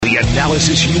The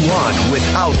analysis you want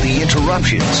without the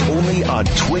interruptions. Only on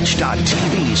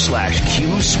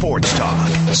twitch.tv/Q Sports Talk.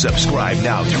 Subscribe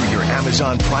now through your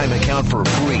Amazon Prime account for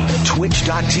free.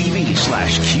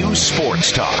 Twitch.tv/Q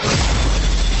Sports Talk.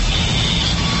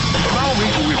 Allow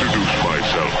me to introduce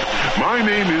myself. My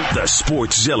name is The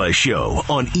Sportszilla Show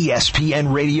on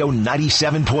ESPN Radio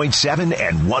 97.7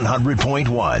 and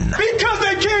 100.1. Because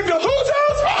they came to whose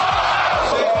house?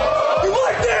 You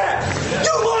like that?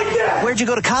 You like that? Where'd you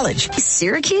go to college?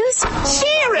 Syracuse?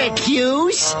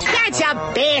 Syracuse? That's a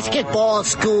basketball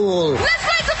school. Let's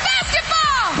play some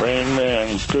basketball! Rain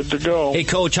Man, good to go. Hey,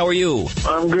 Coach, how are you?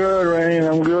 I'm good, Rain.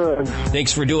 I'm good.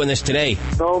 Thanks for doing this today.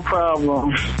 No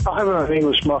problem. I'll have an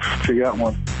English muffin if you got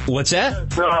one. What's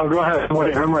that? No, go ahead.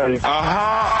 Wait, I'm ready.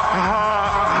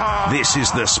 This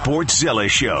is the Sportszilla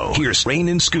Show. Here's Rain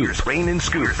and Scooter.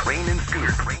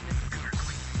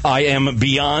 I am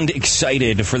beyond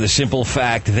excited for the simple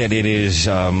fact that it is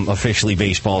officially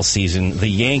baseball season. The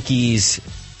Yankees,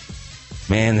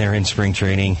 man, they're in spring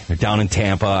training. They're down in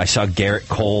Tampa. I saw Garrett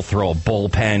Cole throw a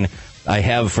bullpen. I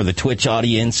have, for the Twitch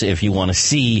audience, if you want to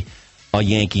see a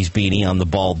Yankees beanie on the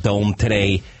Ball Dome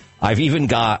today, I've even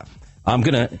got, I'm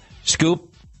going to, Scoop,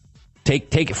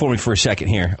 take it for me for a second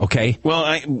here, okay?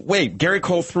 Well, wait, Garrett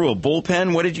Cole threw a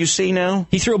bullpen? What did you see now?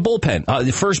 He threw a bullpen.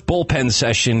 The first bullpen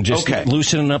session, just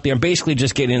loosening up there. Basically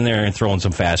just getting in there and throwing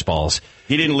some fastballs.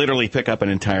 He didn't literally pick up an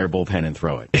entire bullpen and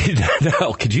throw it.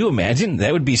 No, could you imagine?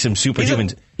 That would be some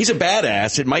superhuman. He's a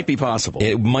badass. It might be possible.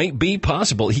 It might be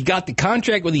possible. He got the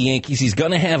contract with the Yankees. He's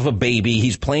going to have a baby.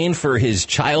 He's playing for his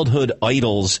childhood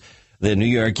idols, the New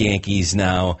York Yankees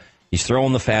now. He's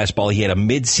throwing the fastball. He had a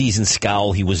midseason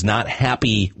scowl. He was not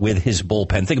happy with his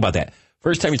bullpen. Think about that.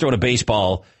 First time he's throwing a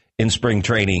baseball in spring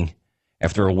training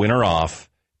after a winter off,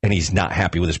 and he's not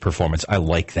happy with his performance. I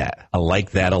like that. I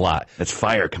like that a lot. That's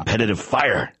fire, competitive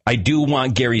fire. I do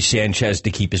want Gary Sanchez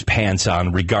to keep his pants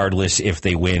on, regardless if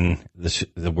they win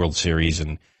the World Series,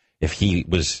 and if he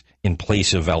was in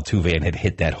place of Altuve and had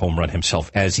hit that home run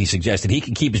himself, as he suggested. He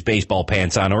can keep his baseball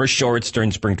pants on or his shorts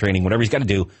during spring training, whatever he's got to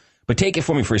do. But take it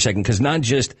for me for a second, because not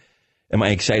just am I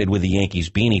excited with the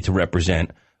Yankees beanie to represent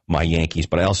my Yankees,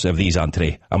 but I also have these on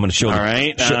today. I'm going to show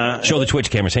show the Twitch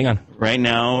cameras. Hang on. Right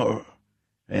now,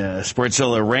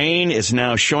 Sportszilla Rain is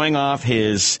now showing off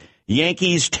his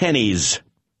Yankees tennies.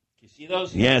 You see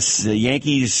those? Yes, the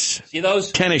Yankees. See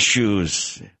those? Tennis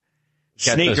shoes.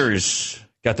 Sneakers.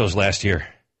 Got those last year.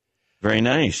 Very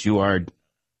nice. You are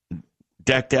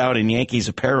decked out in Yankees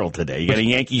apparel today. You got a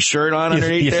Yankee shirt on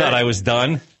underneath You there? thought I was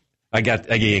done? I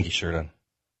got a Yankee shirt on.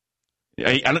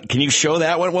 Can you show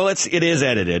that one? Well, it is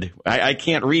edited. I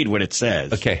can't read what it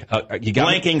says. Okay. You got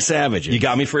Blanking Savages. You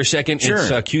got me for a second? Sure.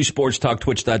 It's Q Sports Talk,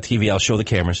 twitch.tv. I'll show the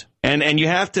cameras. And you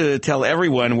have to tell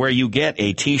everyone where you get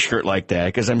a T-shirt like that,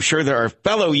 because I'm sure there are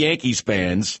fellow Yankees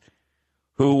fans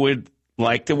who would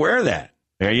like to wear that.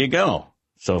 There you go.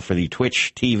 So for the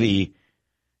Twitch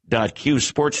TV.Q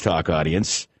Sports Talk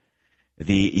audience,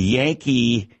 the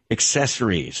Yankee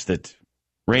accessories that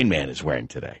Rain Man is wearing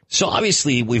today. So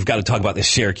obviously we've got to talk about this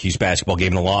Syracuse basketball game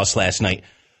and the loss last night.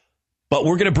 But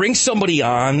we're going to bring somebody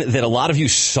on that a lot of you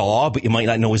saw, but you might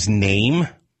not know his name.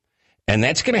 And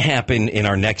that's going to happen in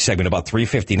our next segment about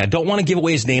 3:50. And I don't want to give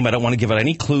away his name. I don't want to give out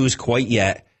any clues quite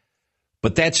yet.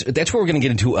 But that's where we're going to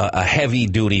get into a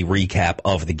heavy-duty recap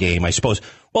of the game, I suppose.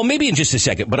 Well, maybe in just a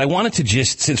second. But I wanted to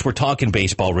just, since we're talking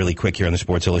baseball really quick here on the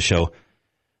Sportszilla Show,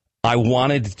 I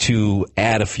wanted to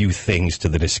add a few things to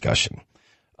the discussion.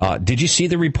 Did you see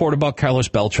the report about Carlos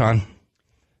Beltran?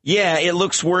 Yeah, it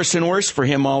looks worse and worse for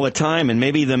him all the time, and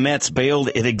maybe the Mets bailed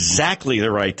at exactly the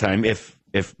right time. If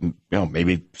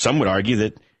maybe some would argue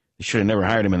that they should have never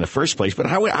hired him in the first place. But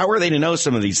how are they to know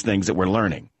some of these things that we're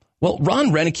learning? Well, Ron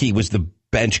Renicky was the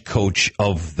bench coach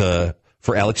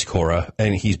for Alex Cora,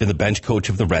 and he's been the bench coach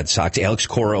of the Red Sox. Alex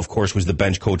Cora, of course, was the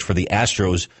bench coach for the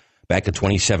Astros back in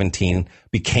 2017,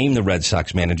 became the Red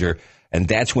Sox manager. And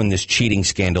that's when this cheating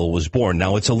scandal was born.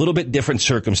 Now, it's a little bit different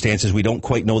circumstances. We don't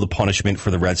quite know the punishment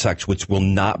for the Red Sox, which will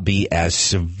not be as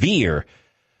severe.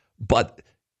 But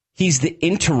he's the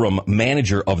interim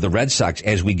manager of the Red Sox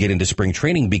as we get into spring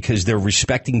training, because they're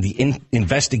respecting the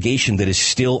investigation that is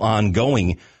still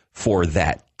ongoing for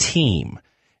that team.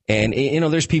 And,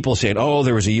 there's people saying,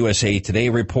 there was a USA Today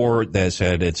report that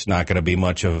said it's not going to be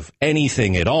much of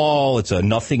anything at all. It's a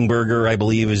nothing burger, I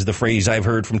believe, is the phrase I've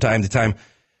heard from time to time.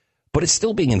 But it's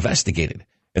still being investigated,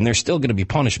 and there's still going to be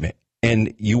punishment.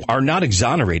 And you are not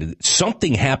exonerated.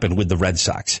 Something happened with the Red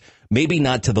Sox. Maybe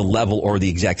not to the level or the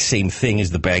exact same thing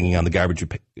as the banging on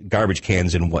the garbage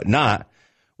cans and whatnot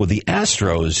with the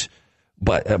Astros.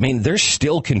 But, there's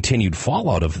still continued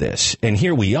fallout of this. And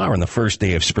here we are on the first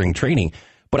day of spring training.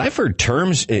 But I've heard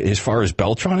terms as far as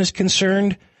Beltran is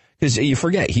concerned, because you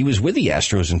forget, he was with the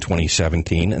Astros in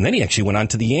 2017, and then he actually went on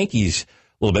to the Yankees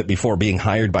a little bit before being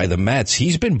hired by the Mets.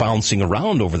 He's been bouncing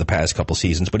around over the past couple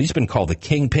seasons, but he's been called the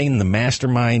kingpin, the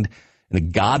mastermind, and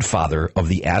the godfather of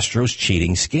the Astros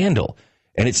cheating scandal.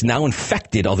 And it's now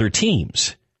infected other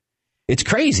teams. It's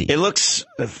crazy. It looks,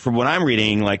 from what I'm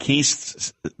reading, like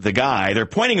he's the guy. They're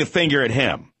pointing the finger at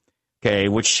him, okay,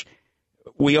 which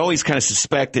we always kind of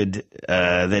suspected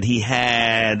that he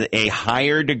had a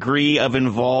higher degree of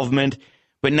involvement.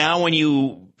 But now when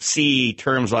you see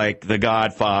terms like the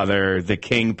Godfather, the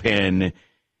Kingpin,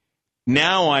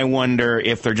 now I wonder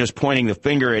if they're just pointing the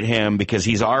finger at him because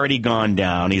he's already gone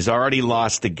down. He's already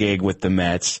lost the gig with the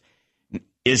Mets.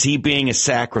 Is he being a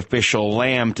sacrificial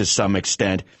lamb to some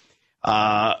extent?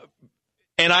 And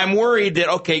I'm worried that,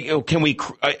 okay, are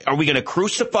we going to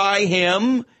crucify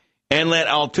him and let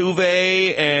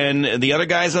Altuve and the other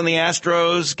guys on the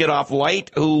Astros get off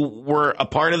light who were a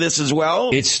part of this as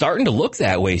well? It's starting to look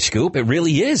that way, Scoop. It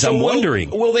really is. So I'm wondering.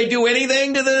 Will they do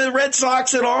anything to the Red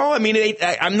Sox at all? I mean,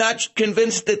 I'm not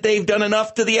convinced that they've done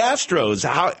enough to the Astros.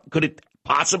 How could it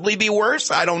possibly be worse?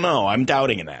 I don't know. I'm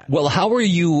doubting that. Well, how are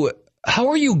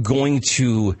you going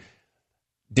to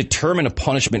determine a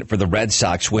punishment for the Red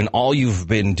Sox when all you've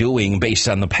been doing based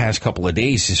on the past couple of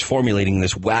days is formulating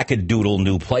this wackadoodle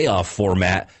new playoff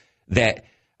format that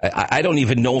I don't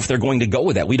even know if they're going to go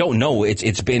with that. We don't know.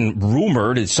 It's been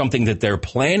rumored. It's something that they're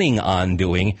planning on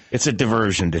doing. It's a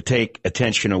diversion to take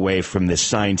attention away from this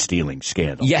sign-stealing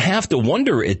scandal. You have to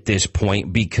wonder at this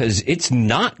point because it's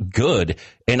not good,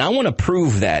 and I want to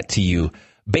prove that to you.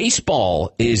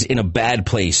 Baseball is in a bad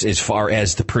place as far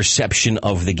as the perception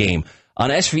of the game. On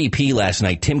SVP last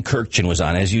night, Tim Kirkchin was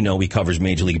on. As you know, he covers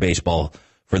Major League Baseball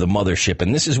for the mothership,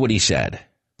 and this is what he said.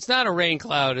 It's not a rain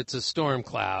cloud, it's a storm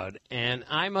cloud. And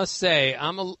I must say,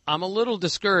 I'm a little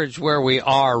discouraged where we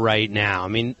are right now. I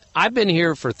mean, I've been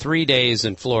here for 3 days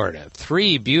in Florida,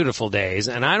 3 beautiful days,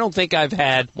 and I don't think I've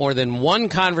had more than one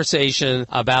conversation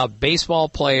about baseball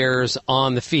players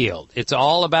on the field. It's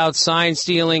all about sign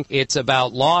stealing. It's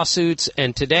about lawsuits.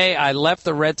 And today I left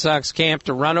the Red Sox camp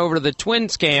to run over to the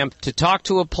Twins camp to talk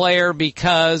to a player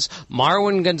because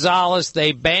Marwin Gonzalez,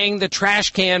 they banged the trash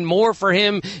can more for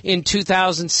him in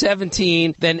 2017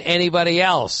 than anybody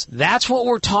else. That's what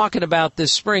we're talking about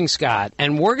this spring, Scott.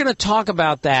 And we're going to talk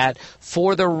about that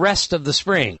for the rest of the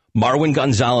spring. Marwin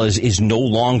Gonzalez is no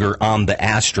longer on the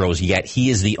Astros, yet he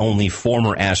is the only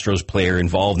former Astros player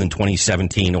involved in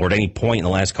 2017 or at any point in the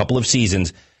last couple of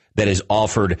seasons that has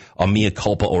offered a mea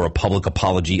culpa or a public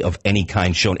apology of any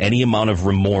kind, shown any amount of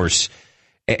remorse.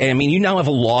 And I mean, you now have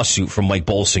a lawsuit from Mike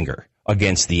Bolsinger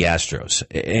against the Astros,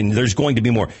 and there's going to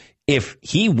be more. If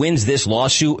he wins this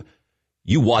lawsuit,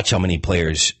 you watch how many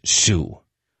players sue.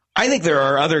 I think there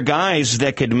are other guys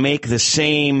that could make the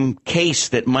same case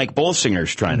that Mike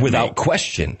Bolsinger's trying to Without make.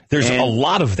 question. There's a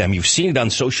lot of them. You've seen it on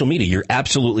social media. You're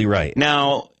absolutely right.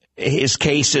 Now, his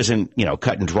case isn't,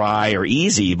 cut and dry or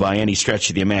easy by any stretch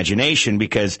of the imagination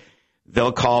because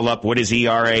they'll call up what his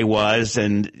ERA was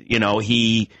and,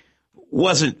 he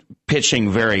wasn't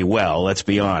pitching very well, let's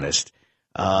be honest.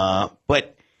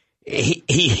 But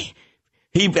he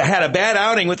had a bad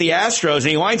outing with the Astros,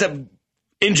 and he winds up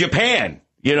in Japan.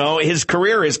 His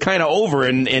career is kind of over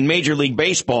in Major League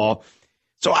Baseball.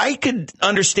 So I could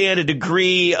understand a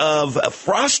degree of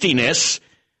frostiness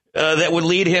that would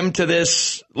lead him to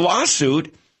this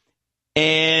lawsuit.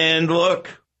 And look,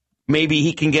 maybe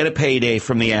he can get a payday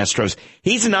from the Astros.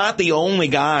 He's not the only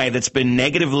guy that's been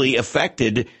negatively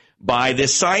affected by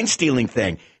this sign-stealing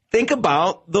thing. Think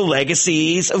about the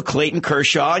legacies of Clayton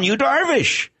Kershaw and Yu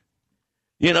Darvish.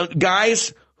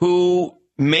 Guys who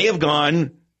may have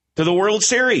gone to the World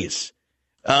Series.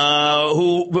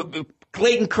 Who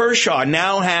Clayton Kershaw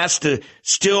now has to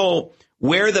still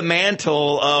wear the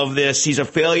mantle of this. He's a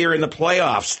failure in the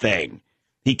playoffs thing.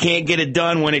 He can't get it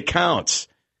done when it counts.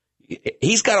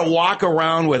 He's got to walk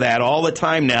around with that all the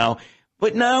time now.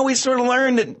 But now we sort of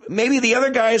learned that maybe the other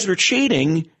guys are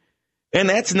cheating. And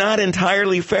that's not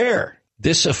entirely fair.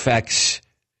 This affects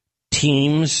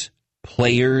teams,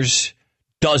 players,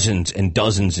 dozens and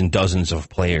dozens and dozens of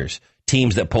players.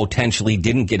 Teams that potentially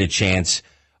didn't get a chance,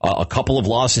 a couple of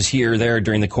losses here or there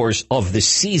during the course of the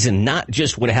season, not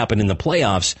just what happened in the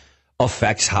playoffs,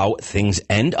 affects how things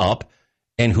end up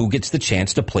and who gets the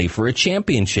chance to play for a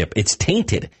championship. It's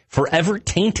tainted, forever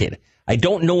tainted. I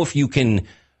don't know if you can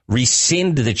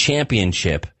rescind the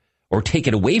championship or take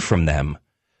it away from them,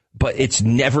 but it's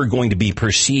never going to be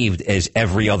perceived as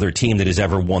every other team that has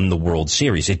ever won the World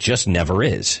Series. It just never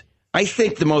is. I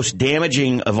think the most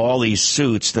damaging of all these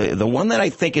suits, the one that I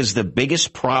think is the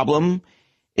biggest problem,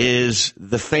 is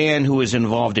the fan who is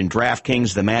involved in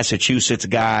DraftKings, the Massachusetts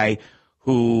guy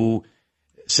who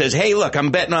says, hey, look,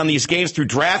 I'm betting on these games through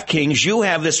DraftKings. You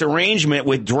have this arrangement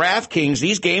with DraftKings.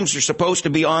 These games are supposed to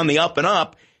be on the up and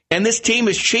up, and this team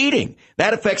is cheating.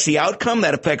 That affects the outcome.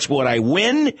 That affects what I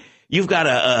win. You've got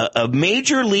a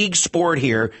major league sport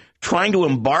here trying to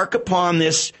embark upon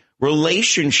this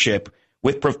relationship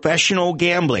with professional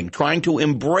gambling, trying to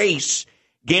embrace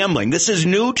gambling. This is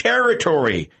new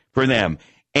territory for them.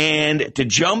 And to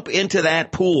jump into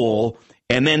that pool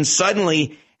and then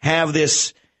suddenly have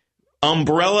this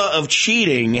umbrella of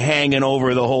cheating hanging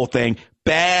over the whole thing,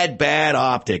 bad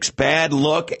optics, bad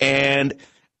look, and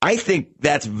I think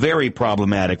that's very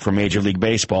problematic for Major League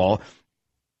Baseball.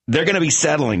 They're going to be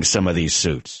settling some of these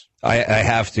suits. I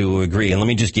have to agree. And let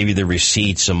me just give you the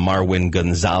receipts of Marwin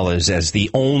Gonzalez as the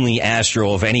only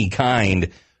Astro of any kind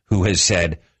who has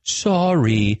said,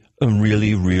 sorry, I'm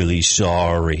really, really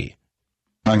sorry.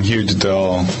 I'm here to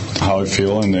tell how I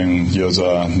feel and then just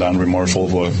I'm remorseful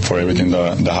for everything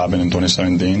that happened in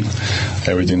 2017,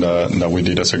 everything that we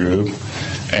did as a group,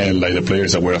 and like the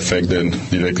players that were affected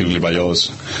directly by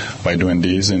us by doing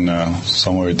this and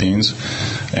some other things.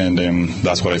 And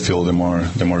that's what I feel the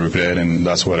more regret, and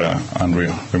that's what I'm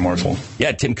remorseful.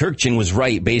 Yeah, Tim Kirkchin was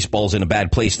right. Baseball's in a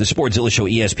bad place. The Sportszilla Show,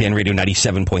 ESPN Radio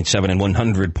 97.7 and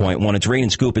 100.1. It's Rain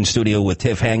and Scoop in studio with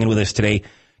Tiff hanging with us today.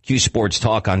 Q Sports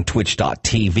Talk on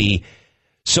Twitch.tv.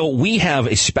 So we have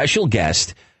a special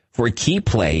guest for a key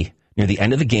play near the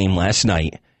end of the game last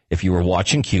night. If you were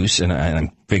watching Cuse, and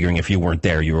I'm figuring if you weren't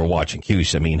there, you were watching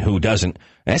Cuse. I mean, who doesn't?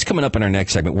 And that's coming up in our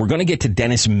next segment. We're going to get to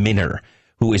Dennis Minner,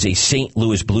 who is a St.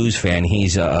 Louis Blues fan.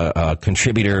 He's a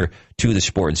contributor to the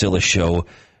Sportszilla Show.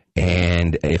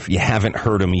 And if you haven't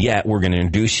heard him yet, we're going to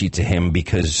introduce you to him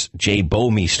because Jay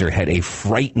Bouwmeester had a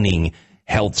frightening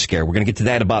health scare. We're going to get to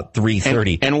that about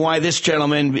 3:30. And why this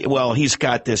gentleman, well, he's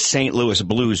got this St. Louis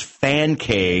Blues fan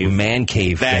cave. Man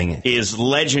cave thing. That is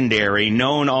legendary,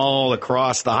 known all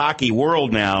across the hockey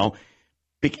world now.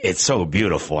 It's so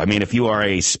beautiful. I mean, if you are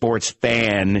a sports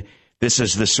fan, this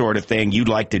is the sort of thing you'd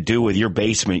like to do with your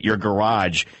basement, your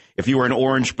garage. If you were an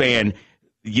Orange fan,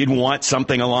 you'd want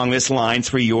something along this lines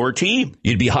for your team.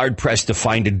 You'd be hard-pressed to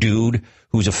find a dude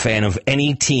who's a fan of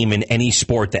any team in any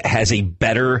sport that has a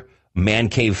better man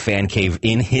cave, fan cave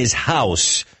in his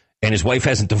house, and his wife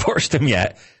hasn't divorced him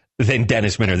yet, than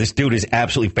Dennis Minner. This dude is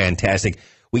absolutely fantastic.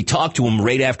 We talked to him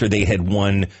right after they had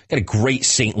won, got a great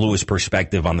St. Louis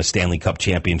perspective on the Stanley Cup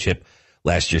championship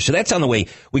last year. So that's on the way.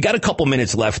 We got a couple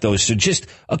minutes left, though, so just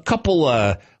a couple,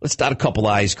 let's dot a couple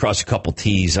I's, cross a couple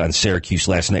T's on Syracuse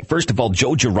last night. First of all,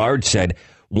 Joe Girard said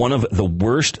one of the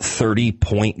worst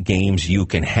 30-point games you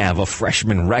can have, a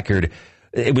freshman record.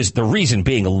 It was the reason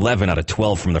being 11 out of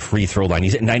 12 from the free throw line.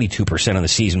 He's at 92% on the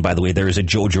season, by the way. There is a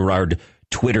Joe Girard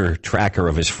Twitter tracker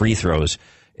of his free throws,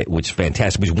 which is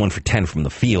fantastic. He's 1 for 10 from the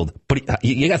field. But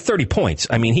you got 30 points.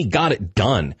 I mean, he got it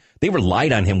done. They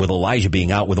relied on him with Elijah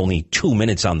being out with only 2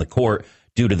 minutes on the court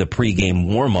due to the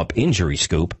pregame warm-up injury,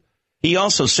 Scoop. He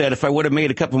also said if I would have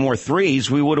made a couple more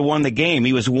threes, we would have won the game.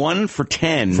 He was 1 for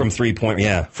 10. From 3-point,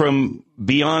 yeah. From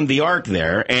beyond the arc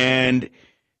there. And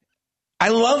I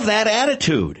love that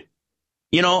attitude.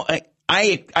 You know,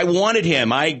 I wanted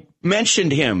him. I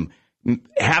mentioned him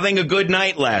having a good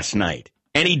night last night,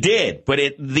 and he did. But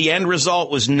the end result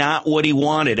was not what he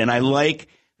wanted. And I like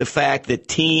the fact that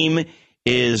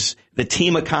the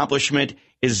team accomplishment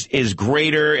is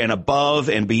greater and above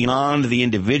and beyond the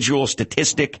individual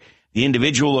statistic, the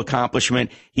individual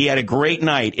accomplishment. He had a great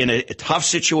night in a tough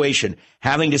situation,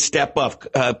 having to step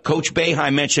up. Coach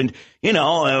Boeheim mentioned, we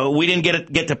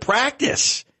didn't get to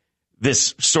practice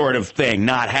this sort of thing,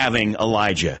 not having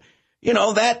Elijah.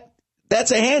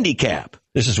 That's a handicap.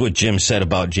 This is what Jim said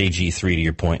about JG3, to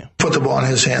your point. Put the ball in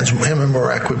his hands. Him and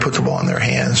Marek would put the ball in their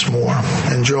hands more.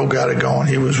 And Joe got it going.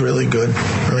 He was really good.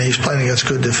 I mean, he's playing against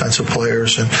good defensive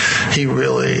players, and he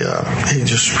really,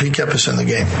 he kept us in the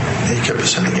game.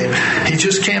 He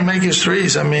just can't make his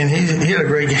threes. I mean, he had a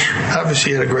great game.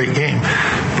 Obviously, he had a great game.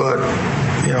 But,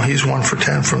 he's 1 for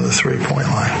 10 from the 3-point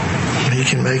line. He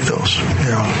can make those.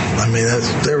 I mean,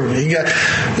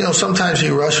 sometimes he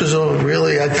rushes them.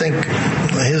 Really, I think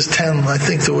his 10, I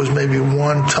think there was maybe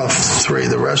one tough 3.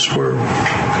 The rest were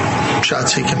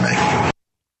shots he can make.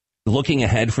 Looking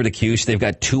ahead for the Cuse, they've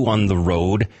got 2 on the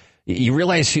road. You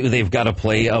realize who they've got to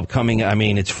play upcoming. I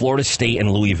mean, it's Florida State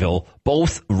and Louisville,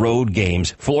 both road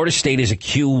games. Florida State is a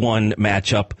Q1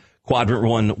 matchup, quadrant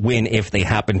 1 win if they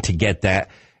happen to get that.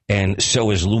 And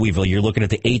so is Louisville. You're looking at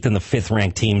the 8th and the 5th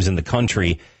ranked teams in the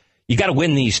country. You got to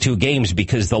win these 2 games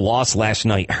because the loss last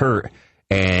night hurt.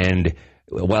 And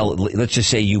well, let's just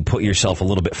say you put yourself a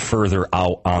little bit further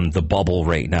out on the bubble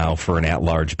right now for an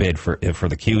at-large bid for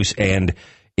the Cuse, and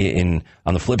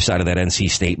on the flip side of that, NC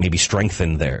State maybe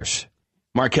strengthened theirs.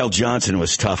 Markel Johnson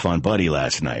was tough on Buddy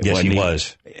last night. Yes, he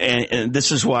was. And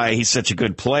this is why he's such a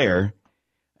good player.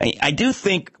 I do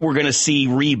think we're going to see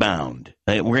rebound.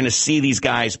 We're going to see these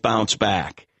guys bounce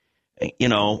back.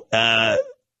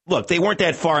 Look, they weren't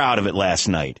that far out of it last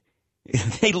night.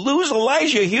 They lose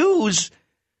Elijah Hughes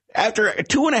after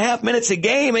 2.5 minutes a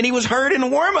game, and he was hurt in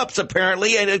warm-ups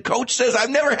apparently. And the coach says, I've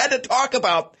never had to talk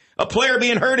about a player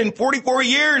being hurt in 44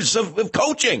 years of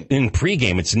coaching. In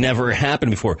pregame, it's never happened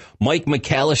before. Mike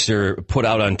McAllister put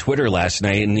out on Twitter last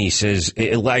night, and he says,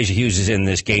 Elijah Hughes is in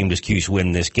this game. Does Cuse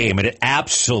win this game? And it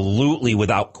absolutely,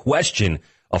 without question,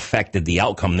 affected the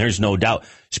outcome. There's no doubt.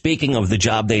 Speaking of the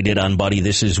job they did on Buddy,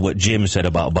 this is what Jim said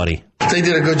about Buddy. They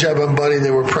did a good job on Buddy.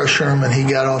 They were pressuring him, and he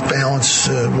got off balance,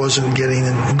 wasn't getting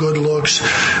good looks.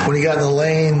 When he got in the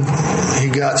lane, he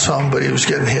got some, but he was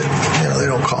getting hit. They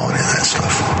don't call any of that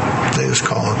stuff. They just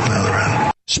call it on the other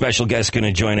end. Special guest going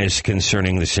to join us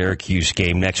concerning the Syracuse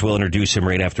game. Next, we'll introduce him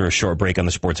right after a short break on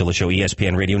the Sportszilla Show,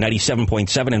 ESPN Radio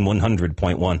 97.7 and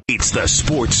 100.1. It's the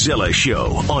Sportszilla Show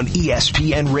on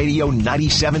ESPN Radio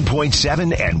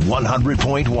 97.7 and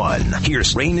 100.1.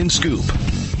 Here's Rain and Scoop.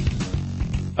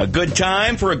 A good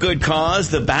time for a good cause,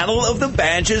 the Battle of the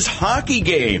Badges hockey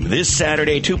game. This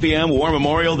Saturday, 2 p.m., War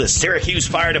Memorial, the Syracuse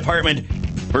Fire Department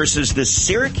versus the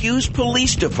Syracuse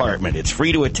Police Department. It's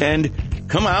free to attend.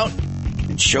 Come out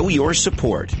and show your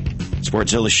support.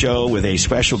 Sportszilla Show with a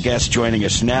special guest joining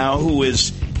us now who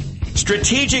is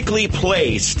strategically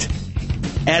placed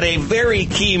at a very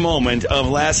key moment of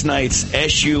last night's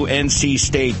SU-NC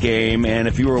State game. And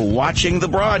if you were watching the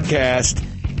broadcast,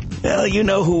 well, you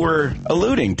know who we're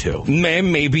alluding to.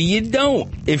 Maybe you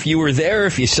don't. If you were there,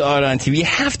 if you saw it on TV, you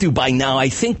have to by now, I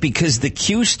think, because the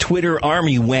Cuse Twitter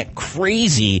army went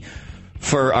crazy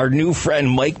for our new friend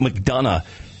Mike McDonough.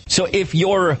 So if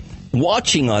you're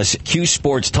watching us, Q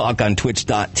Sports Talk on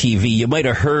Twitch.tv, you might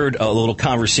have heard a little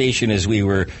conversation as we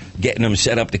were getting him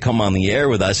set up to come on the air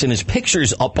with us, and his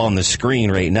picture's up on the screen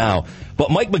right now.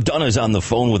 But Mike McDonough is on the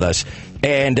phone with us,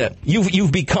 and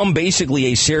you've become basically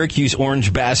a Syracuse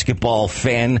Orange basketball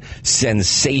fan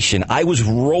sensation. I was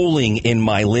rolling in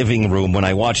my living room when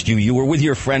I watched you. You were with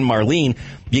your friend Marlene.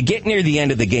 You get near the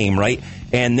end of the game, right?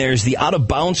 And there's the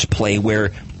out-of-bounds play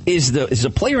where is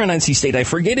a player on NC State, I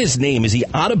forget his name, is he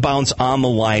out of bounds on the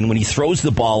line when he throws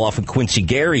the ball off of Quincy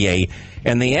Guerrier,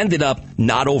 and they ended up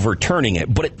not overturning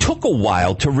it. But it took a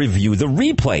while to review the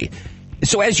replay.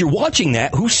 So as you're watching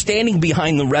that, who's standing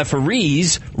behind the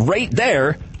referees right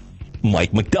there?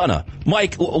 Mike McDonough.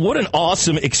 Mike, what an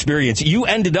awesome experience. You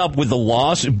ended up with the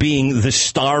loss being the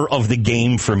star of the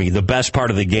game for me, the best part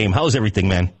of the game. How's everything,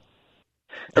 man?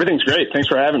 Everything's great. Thanks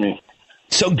for having me.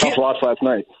 So tough loss last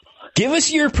night. Give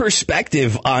us your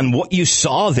perspective on what you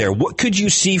saw there. What could you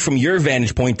see from your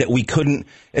vantage point that we couldn't,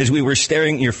 as we were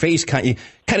staring at your face, kind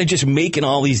of just making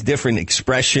all these different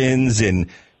expressions and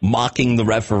mocking the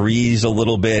referees a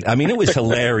little bit? I mean, it was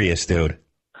hilarious, dude.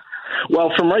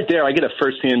 Well, from right there, I get a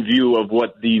firsthand view of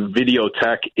what the video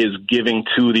tech is giving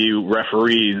to the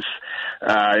referees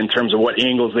in terms of what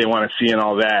angles they want to see and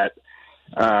all that.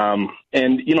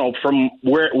 And, you know, from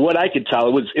what I could tell,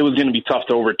 it was going to be tough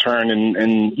to overturn.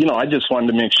 And, you know, I just wanted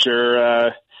to make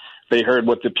sure they heard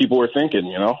what the people were thinking,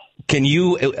 you know. Can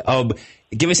you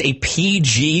give us a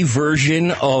PG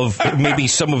version of maybe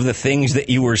some of the things that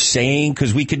you were saying?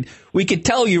 Because we could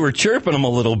tell you were chirping them a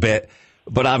little bit,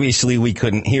 but obviously we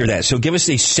couldn't hear that. So give us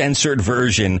a censored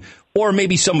version, or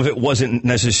maybe some of it wasn't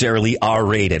necessarily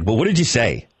R-rated. But what did you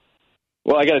say?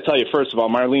 Well, I got to tell you, first of all,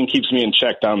 Marlene keeps me in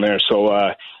check down there, so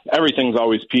everything's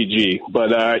always PG.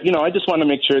 But, you know, I just wanted to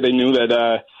make sure they knew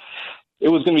that it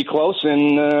was going to be close,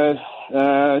 and,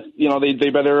 you know,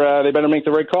 they better make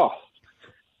the right call.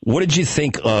 What did you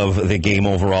think of the game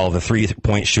overall? The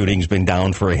 3-point shooting's been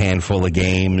down for a handful of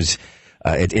games.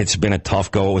 It's been a tough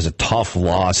go. It was a tough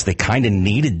loss. They kind of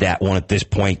needed that one at this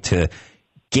point to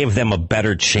give them a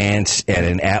better chance at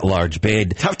an at-large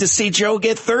bid. Tough to see Joe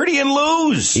get 30 and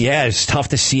lose. Yeah, it's tough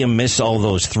to see him miss all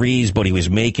those threes, but he was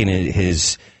making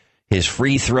his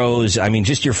free throws. I mean,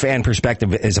 just your fan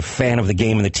perspective as a fan of the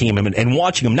game and the team, and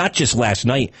watching him not just last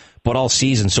night, but all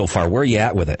season so far. Where are you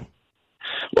at with it?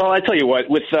 Well, I tell you what,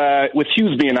 with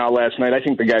Hughes being out last night, I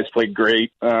think the guys played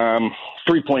great.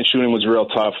 3-point shooting was real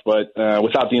tough, but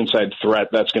without the inside threat,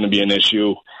 that's going to be an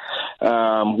issue.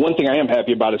 One thing I am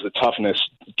happy about is the toughness,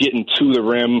 getting to the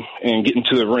rim and getting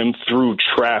to the rim through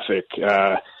traffic.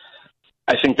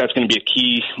 I think that's going to be a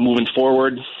key moving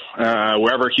forward,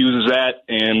 wherever Hughes is at.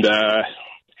 And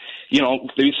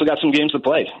they still got some games to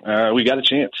play. We got a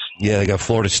chance. Yeah, they got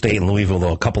Florida State and Louisville,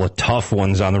 though, a couple of tough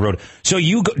ones on the road. So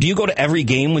do you go to every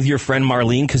game with your friend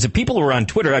Marlene? Because the people who are on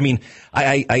Twitter, I mean,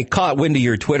 I caught wind of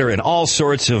your Twitter and all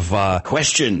sorts of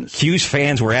questions. Hughes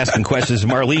fans were asking questions.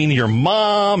 Marlene, your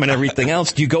mom, and everything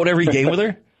else. Do you go to every game with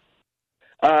her?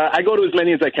 I go to as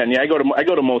many as I can. Yeah, I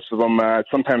go to most of them.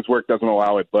 Sometimes work doesn't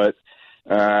allow it, but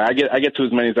I get to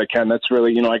as many as I can. That's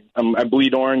really, I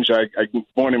bleed orange. I'm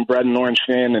born and bred an Orange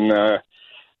fan, and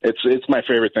it's my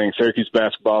favorite thing. Syracuse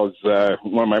basketball is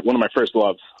one of my first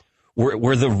loves.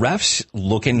 Were the refs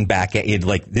looking back at you?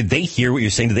 Like, did they hear what you're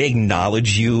saying? Did they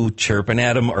acknowledge you chirping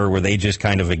at them, or were they just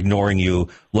kind of ignoring you,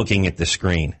 looking at the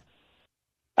screen?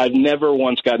 I've never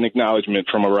once gotten acknowledgement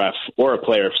from a ref or a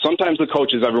player. Sometimes the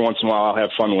coaches, every once in a while, I'll have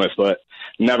fun with, but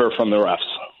never from the refs.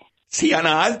 See, Anna,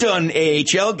 I've done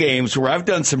AHL games where I've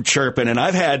done some chirping, and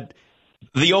I've had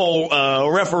the old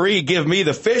referee give me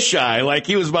the fisheye, like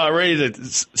he was about ready to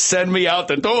send me out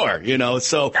the door.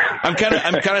 So I'm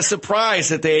kind of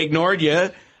surprised that they ignored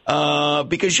you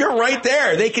because you're right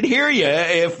there. They can hear you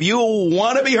if you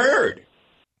want to be heard.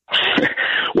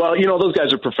 Well, those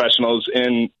guys are professionals,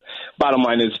 and bottom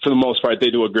line is, for the most part, they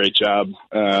do a great job,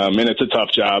 and it's a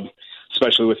tough job,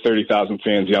 especially with 30,000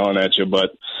 fans yelling at you.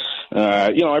 But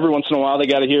every once in a while, they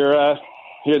got to hear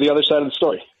the other side of the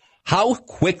story. How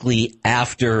quickly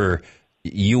after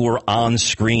you were on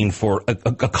screen for a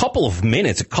couple of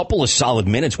minutes, a couple of solid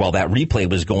minutes while that replay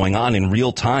was going on in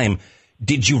real time,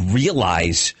 did you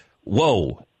realize,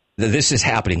 whoa, this is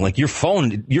happening? Like your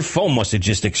phone must have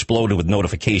just exploded with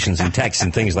notifications and texts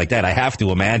and things like that, I have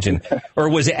to imagine. Or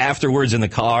was it afterwards in the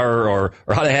car, or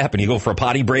how did it happen? You go for a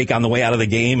potty break on the way out of the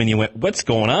game and you went, what's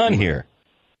going on here?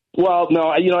 Well,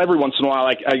 no, every once in a while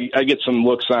I get some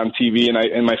looks on TV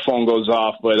and my phone goes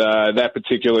off, but that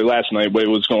particular last night, it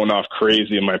was going off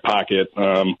crazy in my pocket.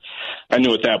 I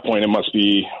knew at that point it must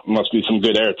be some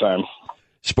good airtime.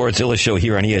 Sportszilla show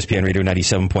here on ESPN Radio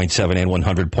 97.7 and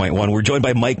 100.1. We're joined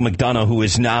by Mike McDonough, who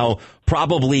is now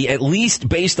probably, at least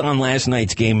based on last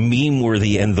night's game,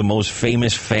 meme-worthy and the most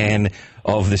famous fan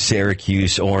of the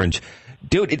Syracuse Orange.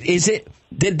 Dude,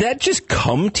 did that just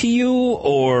come to you,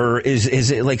 or is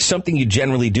it like something you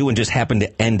generally do and just happen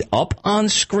to end up on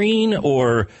screen,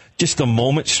 or just the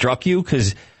moment struck you?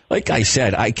 Because, like I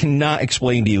said, I cannot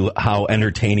explain to you how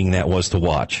entertaining that was to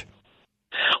watch.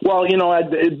 Well,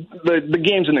 the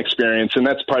game's an experience, and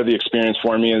that's part of the experience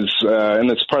for me. And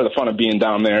that's part of the fun of being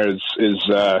down there is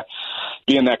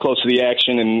being that close to the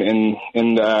action and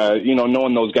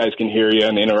knowing those guys can hear you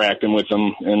and interacting with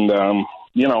them, and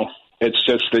it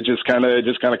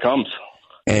just kind of comes.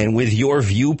 And with your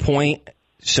viewpoint,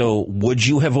 so would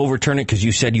you have overturned it because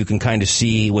you said you can kind of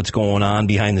see what's going on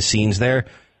behind the scenes there,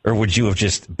 or would you have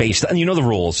just based on the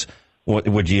rules?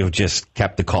 Would you have just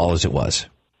kept the call as it was?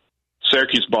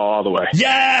 Syracuse ball all the way.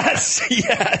 Yes,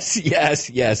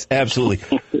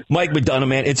 absolutely. Mike McDonough,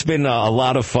 man, it's been a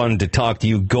lot of fun to talk to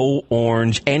you. Go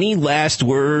Orange. Any last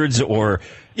words or?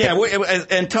 Yeah,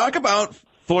 and talk about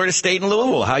Florida State and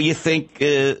Louisville. How you think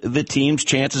the team's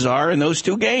chances are in those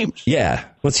two games? Yeah,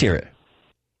 let's hear it.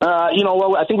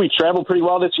 Well, I think we traveled pretty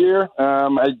well this year.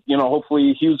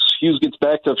 Hopefully Hughes gets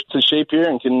back to shape here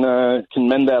and can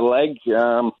mend that leg.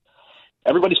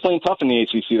 Everybody's playing tough in the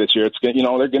ACC this year. It's they're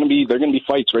going to be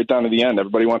fights right down to the end.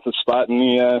 Everybody wants a spot in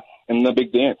the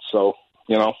big dance. So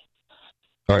All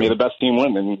right. May the best team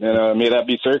win, and may that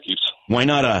be Syracuse. Why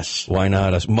not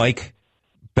us? Mike,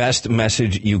 best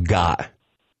message you got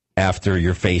after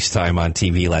your FaceTime on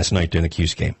TV last night during the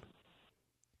Cuse game?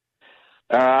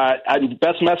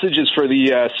 Best message is for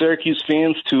the Syracuse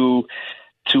fans to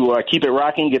keep it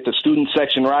rocking, get the student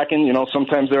section rocking.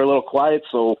 Sometimes they're a little quiet,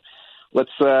 so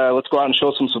let's go out and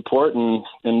show some support and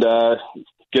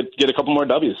get a couple more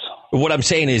W's. What I'm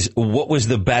saying is, what was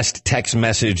the best text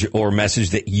message or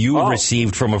message that you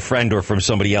received from a friend or from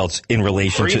somebody else in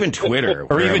relation to... Or even Twitter.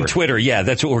 Or even Twitter, yeah,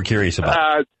 that's what we're curious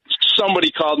about.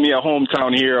 Somebody called me a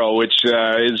hometown hero, which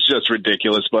is just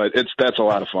ridiculous, but that's a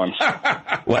lot of fun.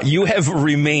 Well, you have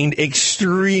remained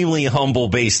extremely humble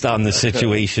based on the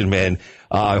situation, man.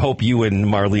 I hope you and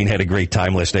Marlene had a great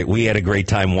time last night. We had a great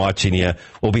time watching you.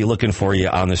 We'll be looking for you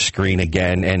on the screen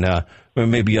again, and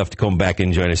maybe you have to come back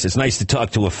and join us. It's nice to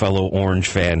talk to a fellow Orange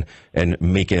fan and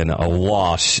making a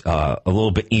loss a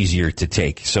little bit easier to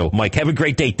take. So, Mike, have a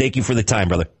great day. Thank you for the time,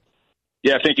 brother.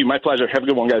 Yeah, thank you. My pleasure. Have a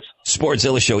good one, guys.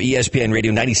 Sportszilla show, ESPN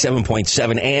Radio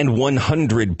 97.7 and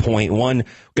 100.1. We're going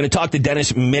to talk to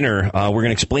Dennis Minner. We're going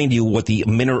to explain to you what the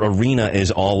Minner Arena is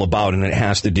all about, and it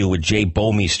has to do with Jay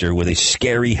Bouwmeester with a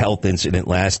scary health incident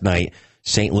last night.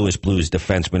 St. Louis Blues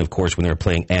defenseman, of course, when they were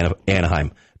playing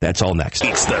Anaheim. That's all next.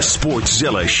 It's the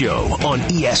Sportszilla Show on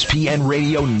ESPN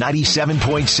Radio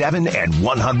 97.7 and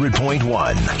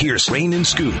 100.1. Here's Rain and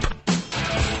Scoop.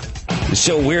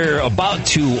 So we're about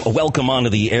to welcome onto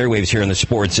the airwaves here on the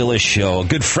Sportszilla Show a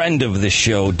good friend of the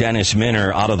show, Dennis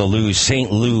Minner, out of the Lou's,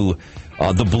 St. Louis.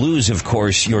 The Blues, of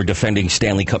course, your defending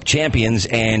Stanley Cup champions.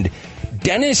 And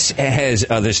Dennis has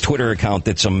this Twitter account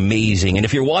that's amazing. And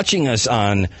if you're watching us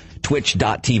on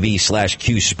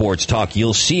twitch.tv/Q Sports Talk,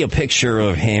 you'll see a picture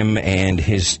of him, and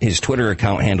his Twitter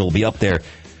account handle will be up there.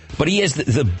 But he is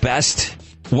the best,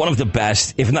 one of the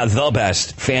best, if not the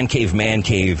best, fan cave, man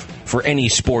cave for any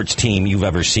sports team you've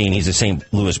ever seen. He's a St.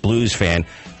 Louis Blues fan.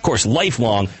 Of course,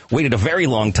 lifelong, waited a very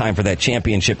long time for that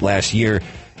championship last year,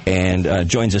 and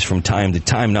joins us from time to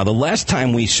time. Now, the last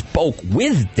time we spoke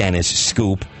with Dennis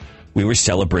Scoop, we were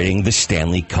celebrating the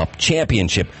Stanley Cup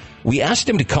championship. We asked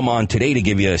him to come on today to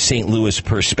give you a St. Louis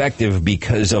perspective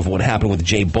because of what happened with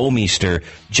Bouwmeester.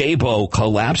 Bo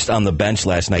collapsed on the bench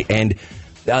last night, and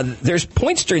there's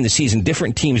points during the season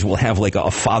different teams will have like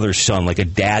a father-son, like a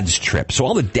dad's trip. So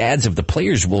all the dads of the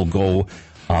players will go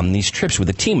on these trips with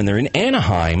the team, and they're in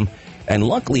Anaheim. And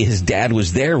luckily, his dad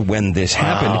was there when this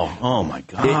happened. Oh, my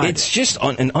God. It's just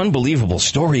an unbelievable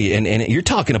story. And you're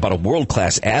talking about a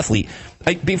world-class athlete.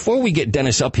 Before we get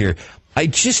Dennis up here,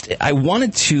 I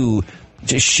wanted to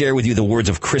just share with you the words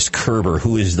of Chris Kerber,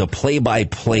 who is the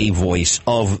play-by-play voice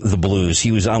of the Blues.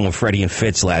 He was on with Freddie and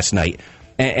Fitz last night.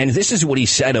 And this is what he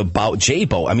said about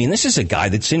Bo. I mean, this is a guy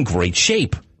that's in great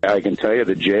shape. I can tell you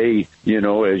that Jay,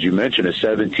 as you mentioned, a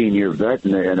 17-year vet,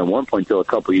 and at one point till a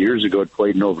couple of years ago, had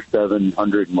played in over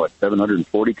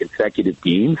 740 consecutive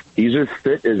games. He's as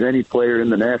fit as any player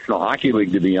in the National Hockey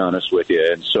League, to be honest with you.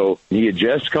 And so he had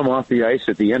just come off the ice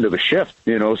at the end of a shift,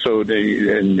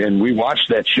 and we watched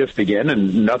that shift again,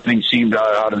 and nothing seemed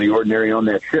out of the ordinary on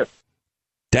that shift.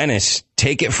 Dennis,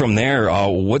 take it from there.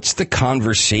 What's the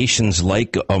conversations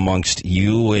like amongst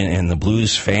you and the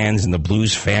Blues fans and the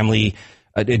Blues family?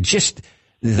 Just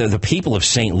the people of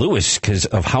St. Louis, because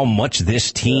of how much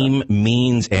this team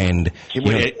means. And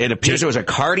it appears it was a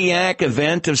cardiac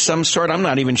event of some sort. I'm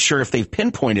not even sure if they've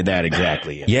pinpointed that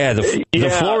exactly. Yeah, the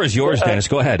floor is yours, Dennis.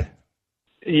 Go ahead.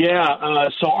 Yeah,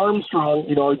 so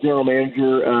Armstrong, our general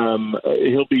manager,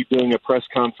 he'll be doing a press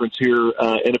conference here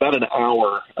in about an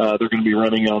hour. They're going to be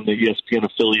running on the ESPN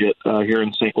affiliate here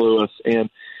in St. Louis. And,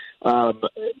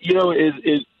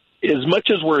 as much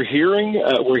as we're hearing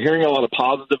a lot of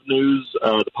positive news.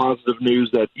 The positive news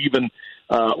that even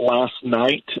last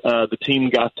night the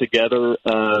team got together.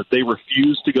 They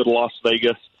refused to go to Las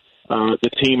Vegas. The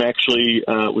team actually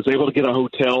was able to get a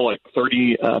hotel like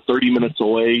 30 minutes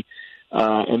away,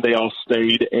 and they all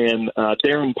stayed. And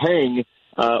Darren Pang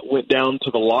went down to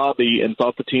the lobby and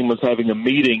thought the team was having a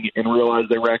meeting and realized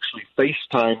they were actually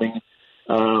FaceTiming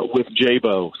with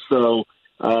Bo. So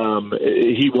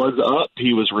he was up,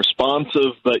 he was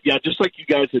responsive, but yeah, just like you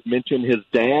guys had mentioned, his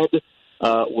dad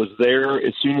was there.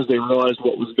 As soon as they realized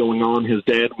what was going on, his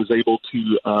dad was able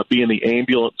to be in the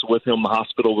ambulance with him. The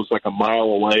hospital was like a mile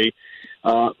away.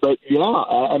 But yeah,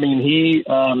 I mean,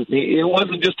 it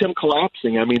wasn't just him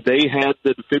collapsing. I mean, they had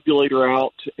the defibrillator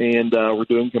out and were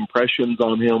doing compressions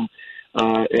on him,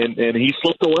 and he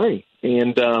slipped away.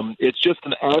 And it's just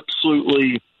an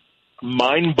absolutely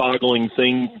mind-boggling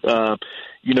thing,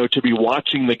 to be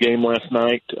watching the game last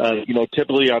night.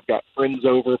 Typically I've got friends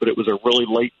over, but it was a really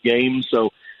late game, so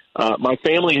my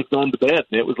family had gone to bed,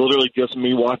 and it was literally just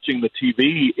me watching the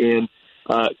TV, and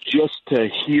just to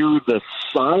hear the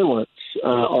silence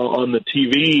on the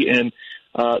TV, and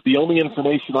the only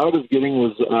information I was getting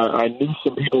was I knew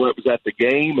some people that was at the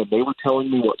game, and they were telling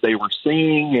me what they were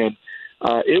seeing, and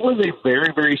it was a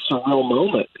very, very surreal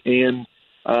moment. And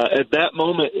at that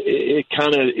moment,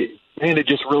 it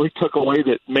just really took away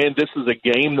that, man, this is a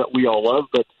game that we all love,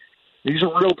 but these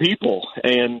are real people.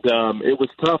 And it was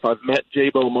tough. I've met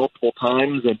Bo multiple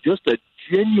times, and just a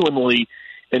genuinely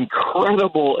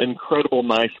incredible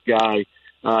nice guy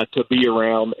to be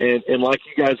around. And like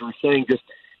you guys were saying,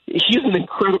 he's an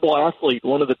incredible athlete,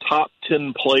 one of the top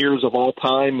 10 players of all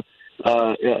time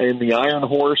in the Iron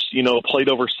Horse, played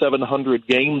over 700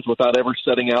 games without ever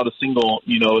setting out a single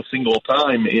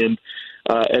time.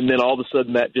 And then all of a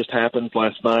sudden that just happened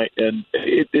last night. And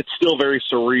it's still very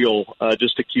surreal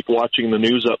just to keep watching the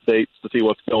news updates to see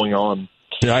what's going on.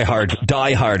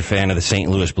 Die-hard fan of the St.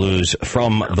 Louis Blues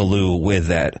from the Lou with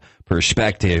that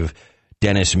perspective.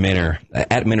 Dennis Minner.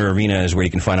 At Minner Arena is where you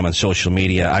can find him on social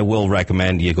media. I will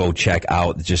recommend you go check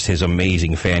out just his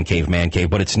amazing fan cave, man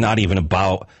cave. But it's not even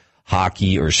about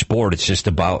hockey or sport. It's just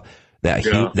about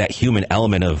that human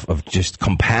element of just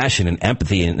compassion and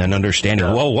empathy and understanding.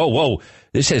 Yeah. Whoa.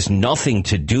 This has nothing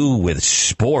to do with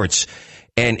sports.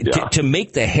 And to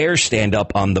make the hair stand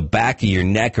up on the back of your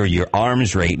neck or your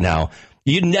arms right now,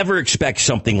 you'd never expect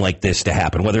something like this to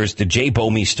happen, whether it's to Jay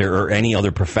Bouwmeester or any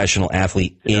other professional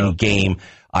athlete in game.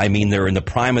 I mean, they're in the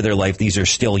prime of their life. These are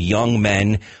still young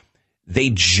men. They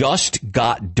just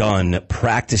got done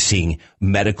practicing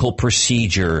medical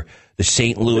procedure, the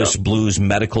St. Louis Blues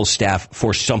medical staff,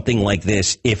 for something like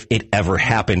this, if it ever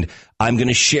happened. I'm going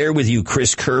to share with you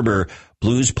Chris Kerber,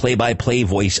 Blues play-by-play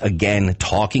voice, again,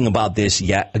 talking about this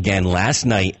yet again last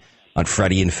night on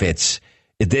Freddie and Fitz.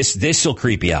 This will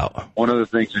creep you out. One of the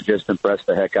things that just impressed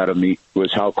the heck out of me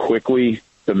was how quickly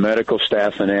the medical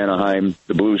staff in Anaheim,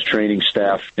 the Blues training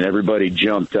staff, and everybody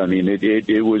jumped. I mean,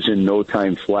 it was in no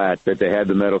time flat that they had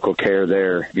the medical care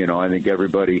there. You know, I think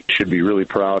everybody should be really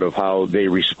proud of how they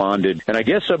responded. And I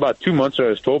guess about 2 months, I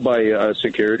was told by a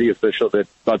security official that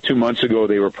about 2 months ago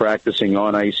they were practicing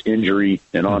on-ice injury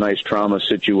and on-ice trauma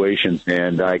situations.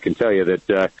 And I can tell you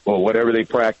that, whatever they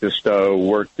practiced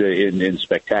worked in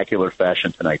spectacular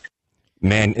fashion tonight.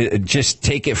 Man, just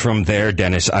take it from there,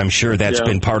 Dennis. I'm sure that's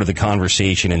been part of the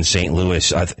conversation in St.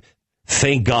 Louis.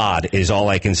 Thank God is all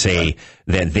I can say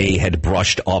that they had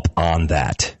brushed up on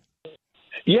that.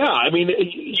 Yeah, I mean,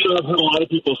 I've heard a lot of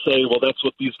people say, well, that's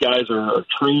what these guys are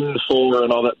trained for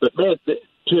and all that. But, man,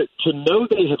 to know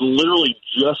they had literally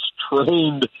just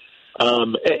trained,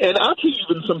 and I'll tell you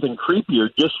even something creepier.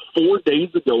 Just 4 days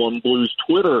ago on Blues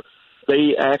Twitter,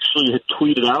 they actually had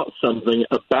tweeted out something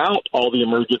about all the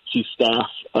emergency staff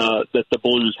that the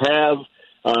Blues have,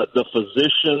 the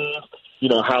physicians,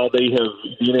 how they have,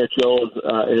 the NHL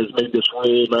has made this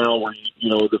rule now where,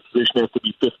 the physician has to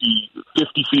be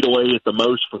 50 feet away at the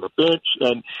most from the bench.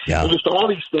 And just all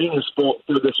these things for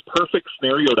this perfect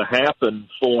scenario to happen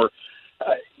for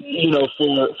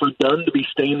Dunn to be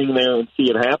standing there and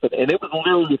see it happen. And it was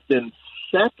literally within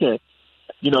seconds.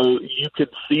 You could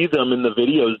see them in the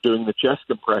videos doing the chest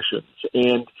compressions.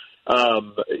 And,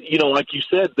 like you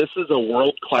said, this is a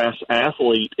world-class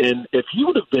athlete. And if he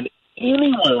would have been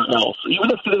anywhere else, even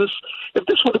if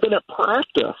this would have been at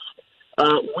practice,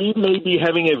 we may be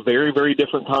having a very, very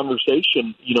different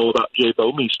conversation, about Jay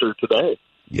Bouwmeester today.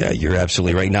 Yeah, you're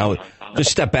absolutely right. Now, just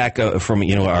step back from,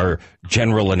 our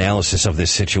general analysis of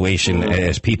this situation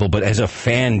as people, but as a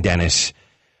fan, Dennis,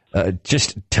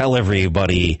 just tell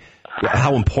everybody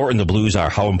how important the Blues are,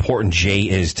 how important Jay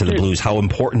is to the Blues, how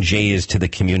important Jay is to the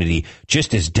community,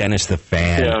 just as Dennis the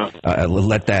fan.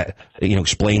 Let that,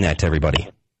 explain that to everybody.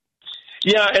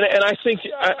 Yeah, and I think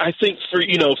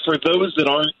for those that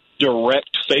aren't direct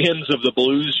fans of the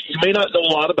Blues, you may not know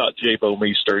a lot about Jay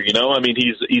Bouwmeester. I mean,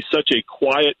 he's such a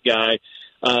quiet guy,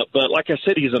 but like I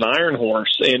said, he's an iron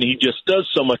horse, and he just does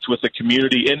so much with the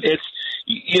community. And it's,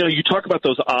 you talk about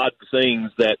those odd things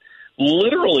that.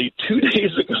 Literally 2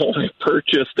 days ago, I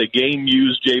purchased a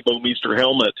game-used Jay Bouwmeester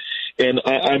helmet, and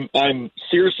I'm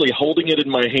seriously holding it in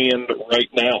my hand right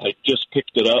now. I just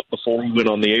picked it up before we went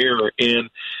on the air, and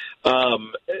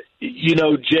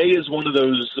Jay is one of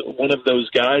those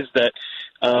guys that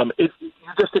you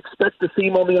just expect to see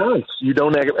him on the ice. You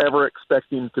don't ever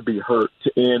expect him to be hurt,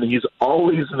 and he's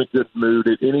always in a good mood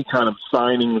at any kind of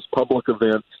signings, public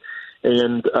events.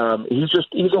 And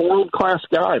he's a world-class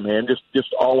guy, man,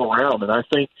 just all around. And I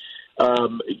think,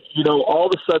 all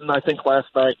of a sudden, I think last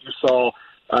night you saw,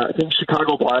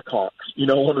 Chicago Blackhawks,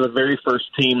 one of the very first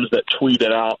teams that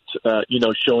tweeted out,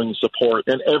 showing support,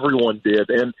 and everyone did.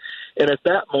 And at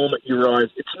that moment, you realize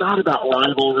it's not about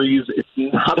rivalries. It's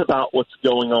not about what's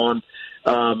going on.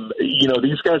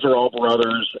 These guys are all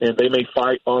brothers, and they may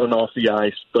fight on and off the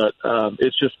ice, but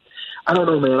it's just, I don't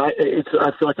know, man. I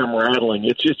feel like I'm rattling.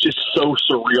 It's just so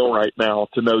surreal right now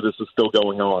to know this is still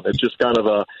going on. It's just kind of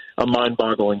a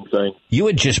mind-boggling thing. You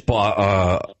had just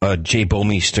bought a Jay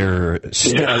Bouwmeester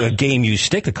a game-used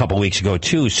stick a couple weeks ago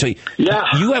too. So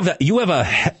you have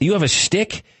a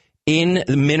stick in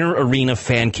the Minter Arena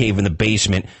fan cave in the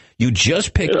basement. You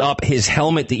just picked up his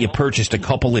helmet that you purchased a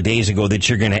couple of days ago that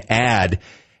you're going to add.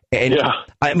 And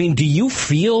I mean, do you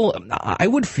feel? I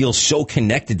would feel so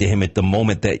connected to him at the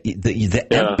moment that the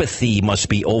empathy must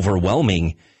be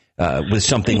overwhelming with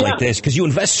something like this, because you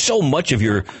invest so much of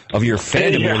your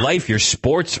fandom, your life, your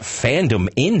sports fandom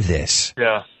in this.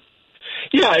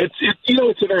 Yeah, it's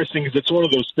interesting because it's one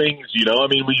of those things, I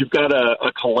mean, when you've got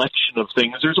a collection of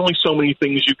things, there's only so many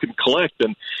things you can collect,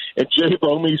 and Jay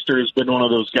Bouwmeester has been one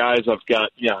of those guys. I've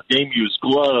got game used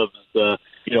gloves, the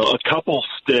a couple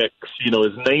sticks, his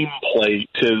nameplate,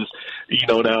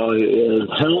 now his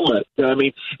helmet. I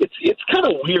mean, it's kind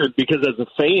of weird because as a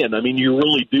fan, I mean, you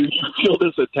really do feel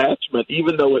this attachment,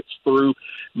 even though it's through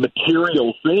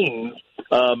material things.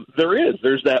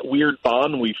 There's that weird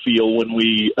bond we feel when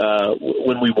we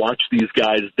watch these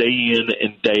guys day in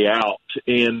and day out.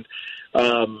 And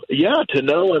to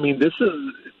know, I mean, this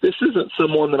isn't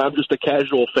someone that I'm just a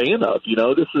casual fan of.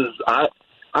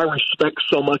 I respect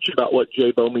so much about what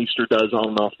Jay Bouwmeester does on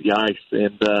and off the ice,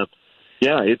 and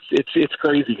it's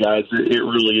crazy, guys. It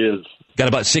really is. Got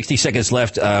about 60 seconds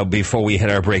left before we hit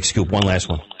our break. Scoop, one last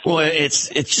one. Well, it's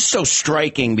just so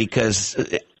striking because,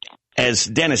 as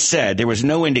Dennis said, there was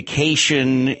no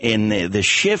indication in the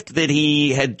shift that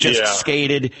he had just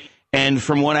skated. And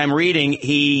from what I'm reading,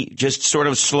 he just sort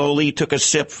of slowly took a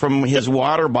sip from his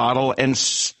water bottle and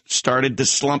started to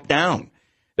slump down.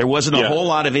 There wasn't a whole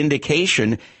lot of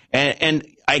indication. And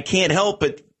I can't help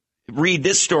but read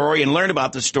this story and learn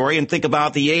about the story and think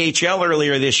about the AHL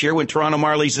earlier this year when Toronto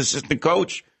Marlies assistant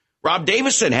coach Rob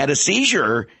Davison had a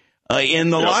seizure in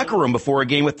the locker room before a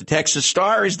game with the Texas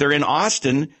Stars. They're in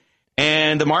Austin,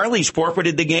 and the Marlies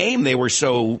forfeited the game. They were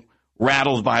so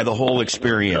rattled by the whole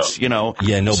experience,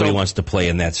 Yeah, nobody wants to play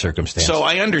in that circumstance. So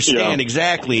I understand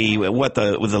exactly what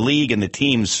the league and the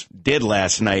teams did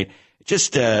last night.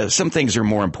 Just some things are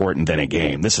more important than a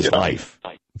game. This is life.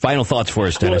 Final thoughts for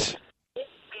us, Dennis.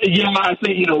 Yeah, I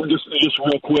think, just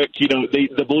real quick,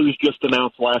 the Blues just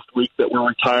announced last week that we're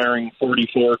retiring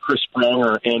 44 Chris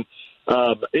Pronger, and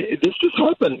this just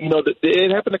happened.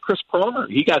 It happened to Chris Pronger.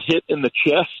 He got hit in the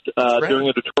chest during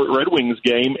a Detroit Red Wings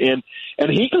game, and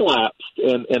he collapsed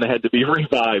and had to be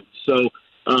revived. So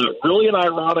really an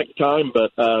ironic time, but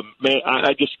man,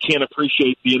 I just can't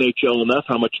appreciate the NHL enough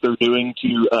how much they're doing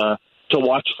to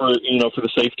watch for the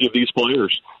safety of these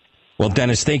players. Well,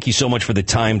 Dennis, thank you so much for the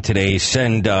time today.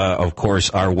 Send, of course,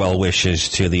 our well wishes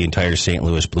to the entire St.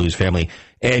 Louis Blues family.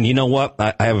 And you know what?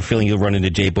 I have a feeling you'll run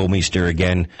into Jay Bouwmeester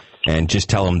again, and just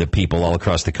tell him that people all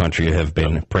across the country have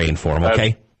been praying for him,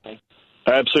 okay?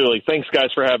 Absolutely. Thanks, guys,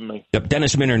 for having me. Yep.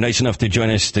 Dennis Minner, nice enough to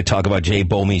join us to talk about Jay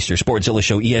Bouwmeester. Sportszilla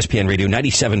Show, ESPN Radio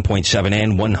 97.7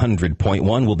 and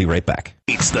 100.1. We'll be right back.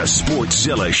 It's the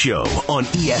Sportszilla Show on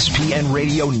ESPN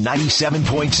Radio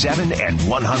 97.7 and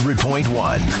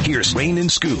 100.1. Here's Rain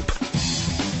and Scoop.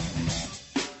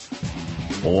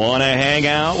 Want to hang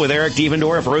out with Eric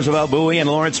Devendorf, Roosevelt Bowie, and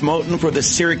Lawrence Moten for the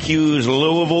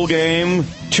Syracuse-Louisville game?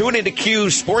 Tune into Q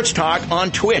Sports Talk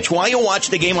on Twitch. While you watch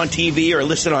the game on TV or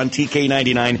listen on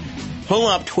TK99, pull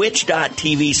up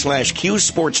twitch.tv/Q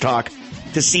Sports Talk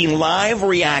to see live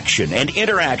reaction and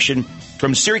interaction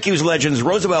from Syracuse legends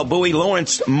Roosevelt Bowie,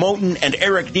 Lawrence Moten, and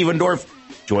Eric Devendorf,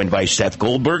 joined by Seth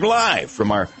Goldberg live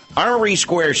from our Armory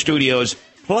Square studios.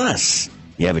 Plus,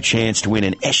 you have a chance to win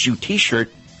an SU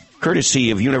t-shirt courtesy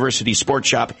of University Sports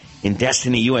Shop in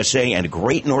Destiny, USA, and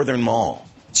Great Northern Mall.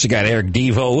 So got Eric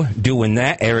Devo doing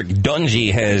that. Eric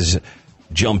Dungy has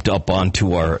jumped up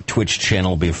onto our Twitch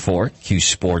channel before, Q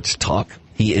Sports Talk.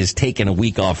 He is taking a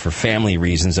week off for family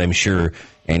reasons. I'm sure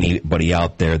anybody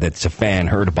out there that's a fan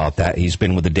heard about that. He's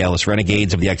been with the Dallas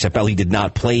Renegades of the XFL. He did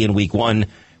not play in week one,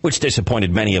 which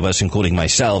disappointed many of us, including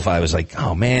myself. I was like,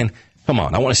 oh, man. Come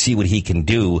on, I want to see what he can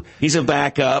do. He's a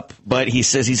backup, but he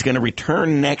says he's going to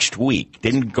return next week.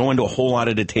 Didn't go into a whole lot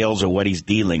of details of what he's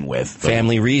dealing with.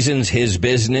 Family reasons, his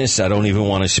business. I don't even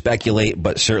want to speculate,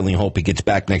 but certainly hope he gets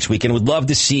back next week. And would love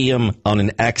to see him on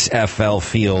an XFL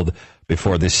field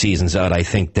before this season's out. I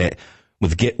think that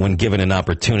when given an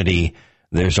opportunity,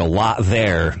 there's a lot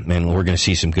there, and we're going to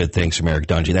see some good things from Eric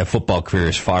Dungy. That football career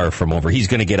is far from over. He's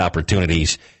going to get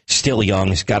opportunities. Still young.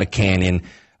 He's got a cannon.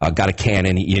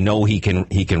 You know he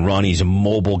can run. He's a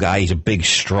mobile guy. He's a big,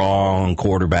 strong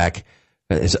quarterback.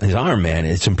 His arm, man,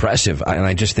 it's impressive. And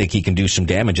I just think he can do some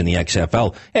damage in the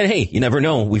XFL. And, hey, you never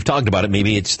know. We've talked about it.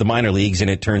 Maybe it's the minor leagues, and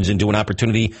it turns into an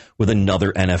opportunity with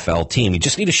another NFL team. You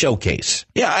just need a showcase.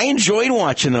 Yeah, I enjoyed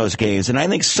watching those games, and I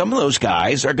think some of those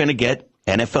guys are going to get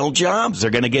NFL jobs.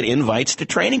 They're going to get invites to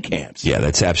training camps. Yeah,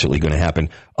 that's absolutely going to happen.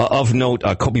 Of note,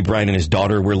 Kobe Bryant and his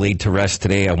daughter were laid to rest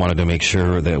today. I wanted to make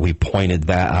sure that we pointed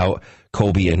that out.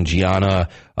 Kobe and Gianna,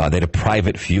 they had a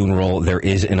private funeral. There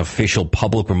is an official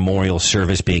public memorial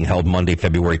service being held Monday,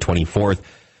 February 24th.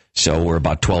 So we're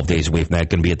about 12 days away from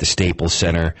that. Going to be at the Staples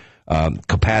Center.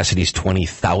 Capacity is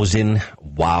 20,000.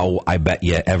 Wow, I bet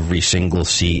you every single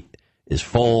seat is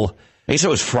full. I guess it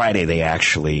was Friday they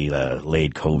actually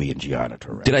laid Kobe and Gianna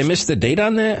to rest. Did I miss the date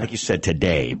on that? Like you said,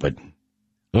 today, but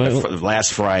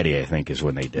last Friday, I think, is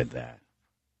when they did that.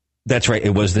 That's right.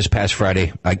 It was this past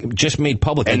Friday. I just made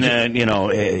public. And then,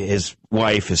 his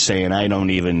wife is saying,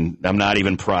 I'm not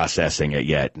even processing it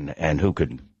yet. And who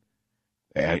could,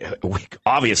 we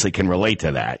obviously can relate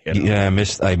to that. Yeah, I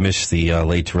missed the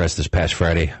laid to rest this past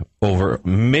Friday.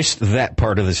 Missed that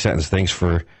part of the sentence. Thanks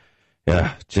for,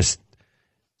 just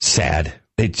sad.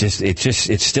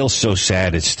 It's still so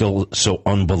sad. It's still so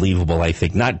unbelievable, I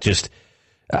think. Not just,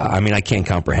 I can't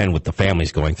comprehend what the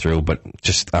family's going through, but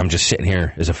I'm just sitting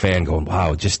here as a fan going,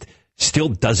 wow, it just still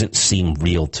doesn't seem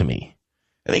real to me.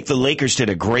 I think the Lakers did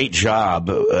a great job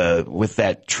with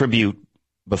that tribute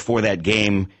before that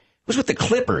game. It was with the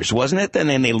Clippers, wasn't it? And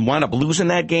then they wound up losing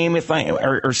that game,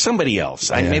 or somebody else.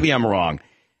 Maybe I'm wrong.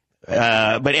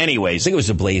 But anyways. I think it was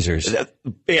the Blazers.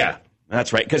 Yeah,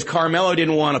 that's right, because Carmelo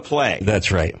didn't want to play.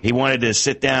 That's right. He wanted to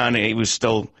sit down. He was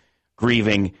still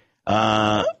grieving.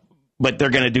 But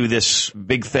they're going to do this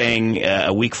big thing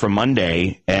a week from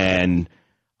Monday, and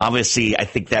obviously I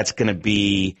think that's going to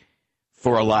be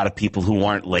for a lot of people who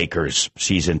aren't Lakers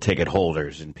season ticket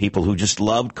holders and people who just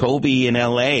loved Kobe in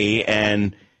L.A.,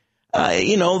 and,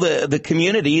 the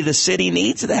community, the city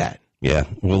needs that. Yeah,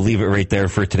 we'll leave it right there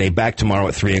for today. Back tomorrow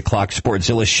at 3 o'clock,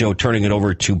 Sportszilla show, turning it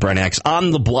over to Brent Axe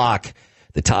on the block,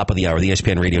 the top of the hour, the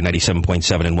ESPN Radio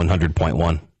 97.7 and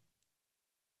 100.1.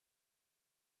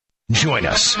 Join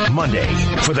us Monday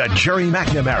for the Jerry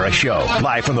McNamara Show,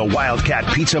 live from the Wildcat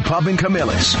Pizza Pub in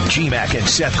Camillus. G-Mac and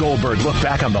Seth Goldberg look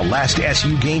back on the last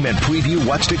SU game and preview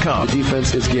what's to come. The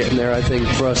defense is getting there. I think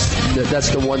for us, that's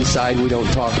the one side we don't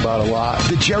talk about a lot.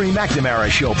 The Jerry McNamara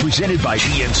Show, presented by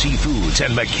GNC Foods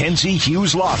and Mackenzie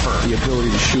Hughes Law Firm. The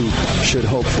ability to shoot should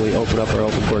hopefully open up our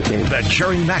open court game. The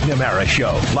Jerry McNamara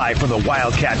Show, live from the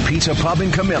Wildcat Pizza Pub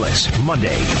in Camillus,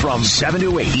 Monday from 7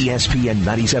 to 8, ESPN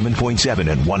 97.7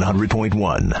 and 100.1.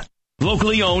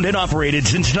 Locally owned and operated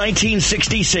since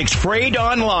 1966, Frey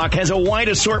Dawn Lock has a wide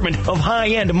assortment of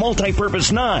high-end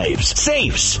multi-purpose knives,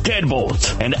 safes,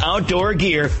 deadbolts, and outdoor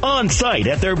gear on site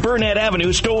at their Burnett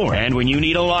Avenue store. And when you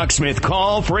need a locksmith,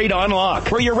 call Frey Dawn Lock.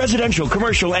 For your residential,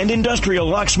 commercial, and industrial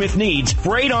locksmith needs,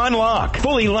 Frey Dawn Lock.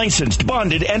 Fully licensed,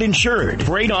 bonded, and insured.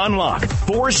 Frey Dawn Lock,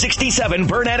 467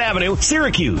 Burnett Avenue,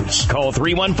 Syracuse. Call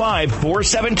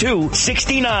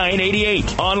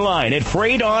 315-472-6988. Online at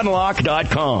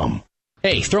FreyDawnLock.com.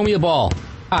 Hey, throw me a ball.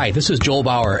 Hi, this is Joel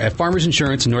Bauer at Farmers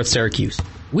Insurance in North Syracuse.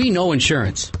 We know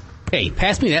insurance. Hey,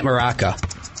 pass me that maraca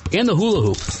and the hula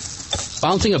hoop.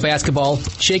 Bouncing a basketball,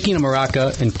 shaking a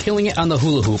maraca, and killing it on the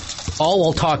hula hoop, all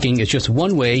while talking is just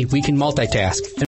one way we can multitask.